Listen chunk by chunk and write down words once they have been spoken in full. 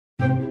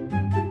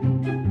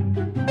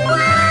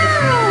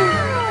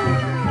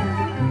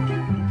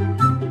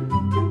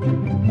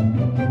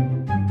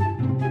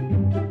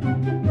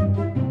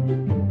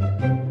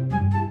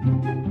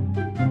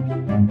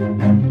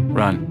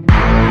Run.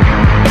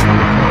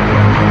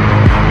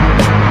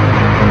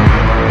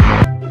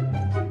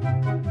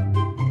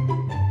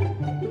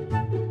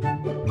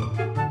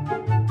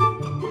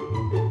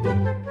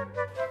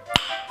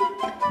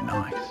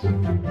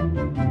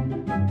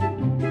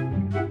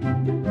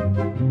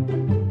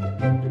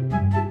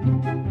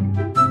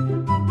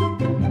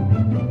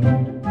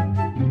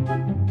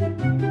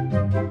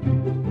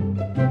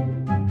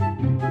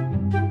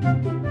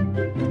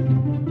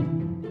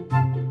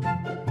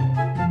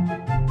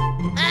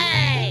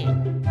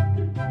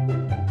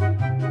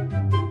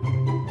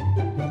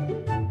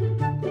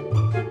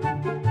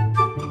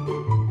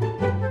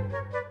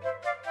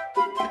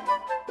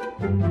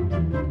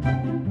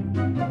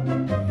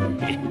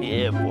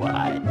 Yeah,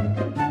 boy.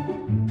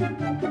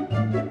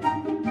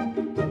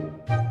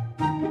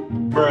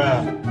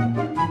 Bruh.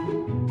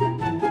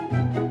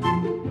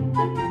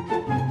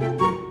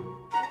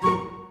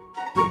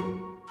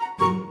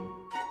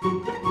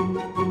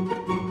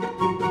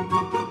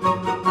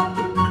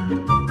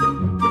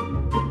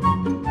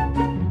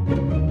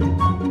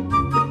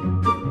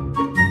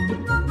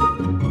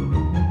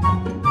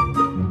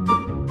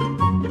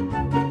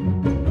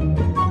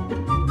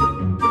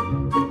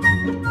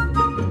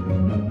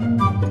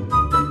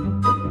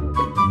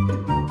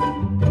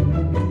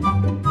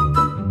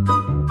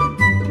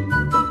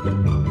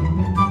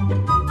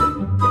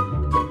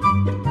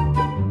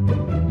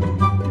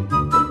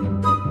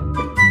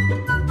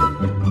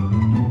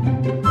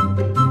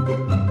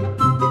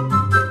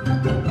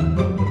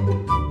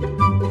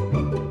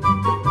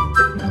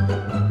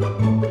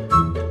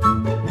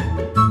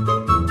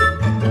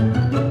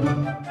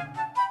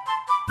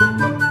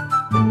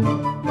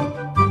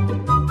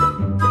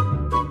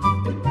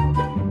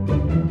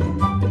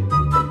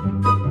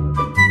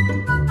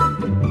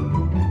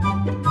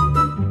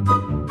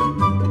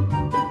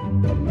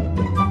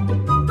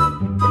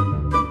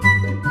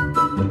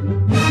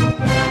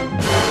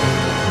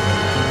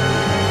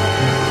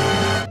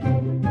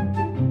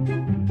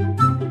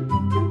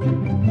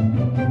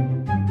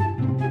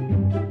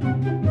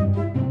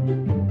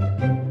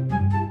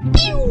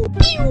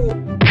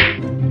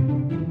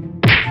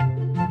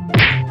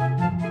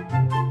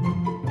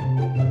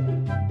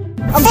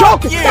 I'm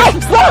joking!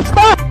 Stop! Stop!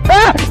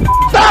 Stop!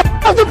 Stop!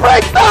 Stop the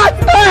brake! Stop!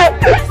 Stop!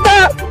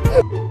 Stop!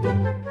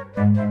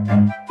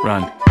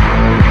 Run.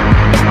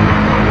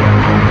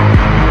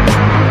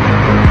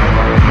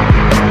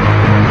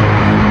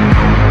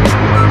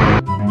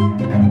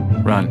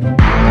 Run.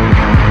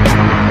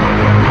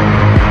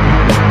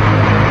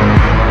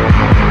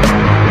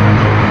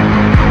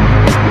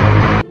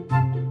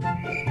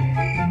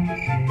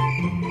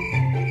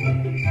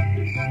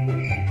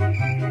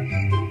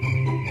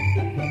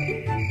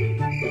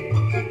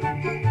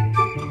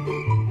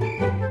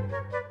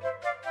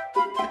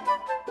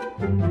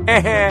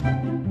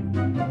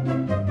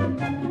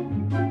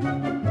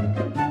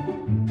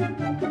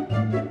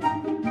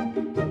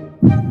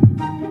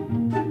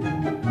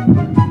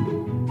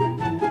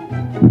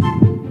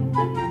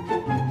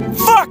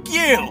 Fuck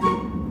you!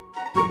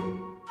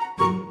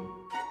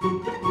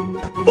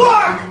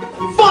 Fuck!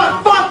 Fuck!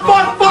 Fuck!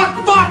 Fuck! Fuck!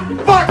 Fuck!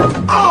 Fuck!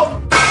 Oh!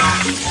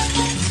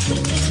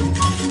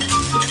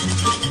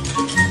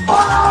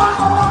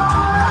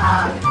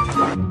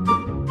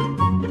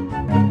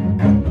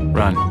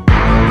 Run.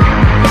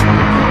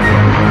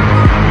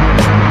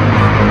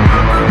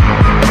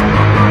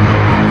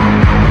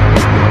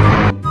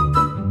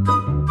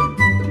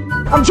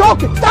 I'm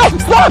joking! Stop!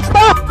 Stop!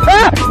 Stop!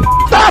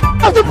 Stop!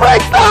 Stop the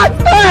brake! Stop!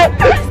 Stop!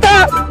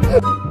 Stop!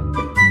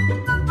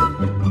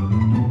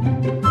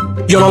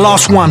 You're the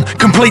last one.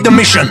 Complete the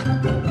mission.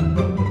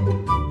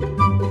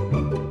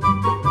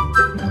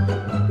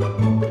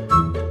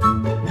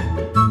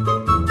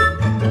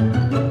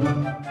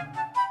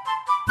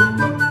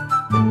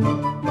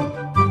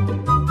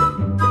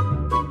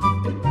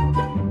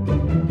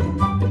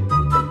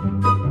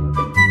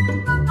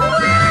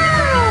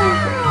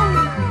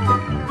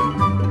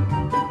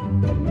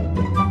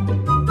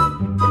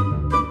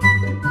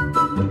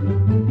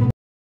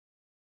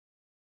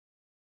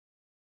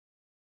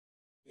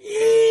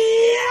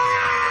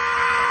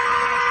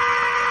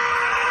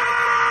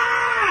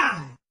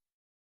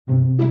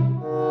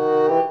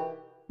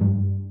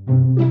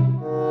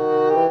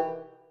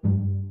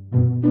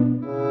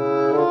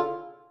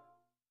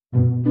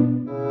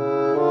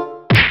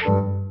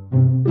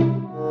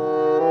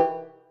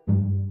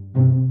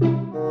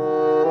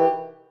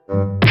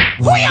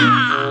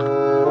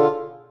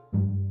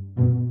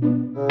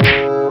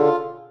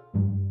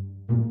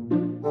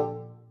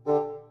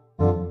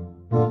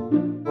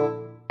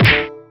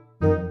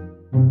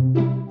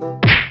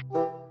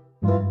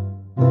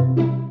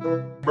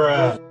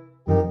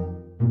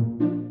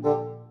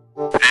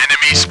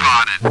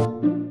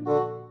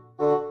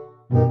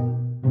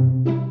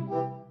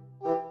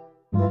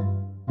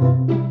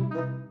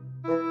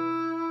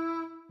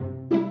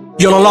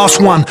 You're the last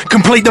one.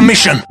 Complete the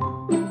mission. Oh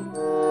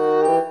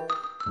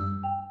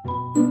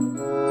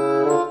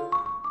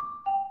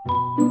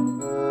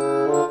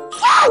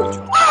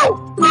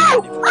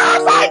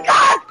my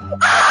God!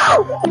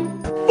 Ow!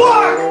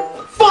 Fuck!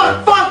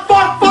 Fuck! Fuck!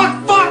 Fuck!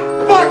 Fuck!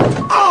 Fuck!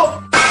 Fuck! Oh!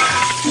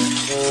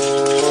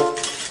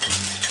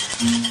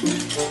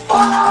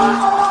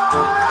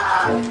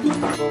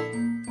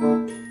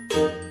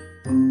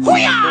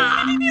 Hoo-yah!